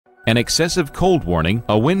An excessive cold warning,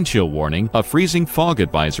 a wind chill warning, a freezing fog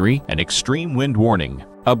advisory, an extreme wind warning,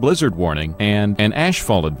 a blizzard warning, and an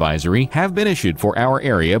ashfall advisory have been issued for our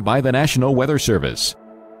area by the National Weather Service.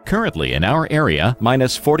 Currently in our area,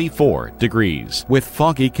 minus 44 degrees with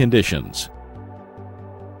foggy conditions.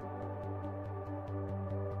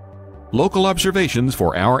 Local observations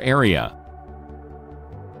for our area.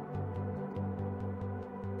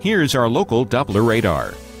 Here's our local Doppler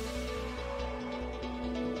radar.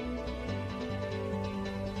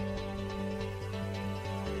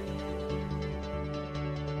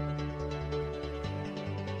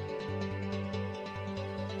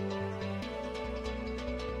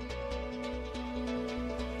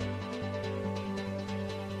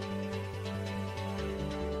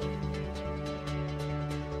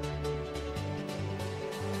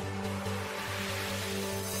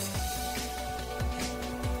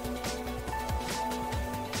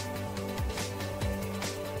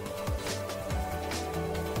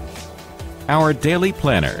 Our daily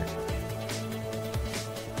planner.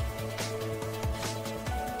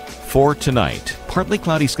 For tonight, partly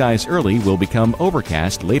cloudy skies early will become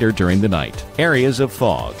overcast later during the night. Areas of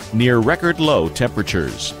fog, near record low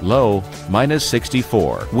temperatures. Low, minus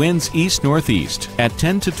 64. Winds east-northeast at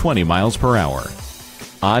 10 to 20 miles per hour.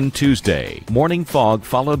 On Tuesday, morning fog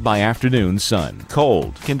followed by afternoon sun.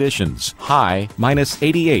 Cold conditions. High, minus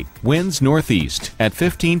 88. Winds northeast at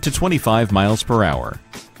 15 to 25 miles per hour.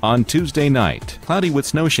 On Tuesday night, cloudy with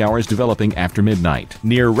snow showers developing after midnight.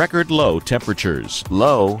 Near record low temperatures.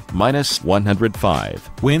 Low, minus 105.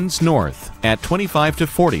 Winds north at 25 to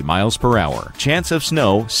 40 miles per hour. Chance of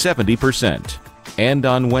snow, 70%. And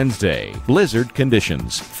on Wednesday, blizzard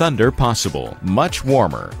conditions. Thunder possible. Much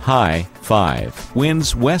warmer. High, 5.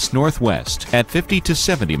 Winds west-northwest at 50 to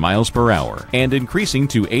 70 miles per hour and increasing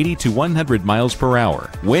to 80 to 100 miles per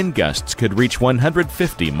hour. Wind gusts could reach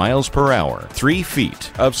 150 miles per hour. 3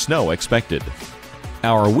 feet of snow expected.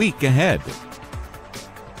 Our week ahead.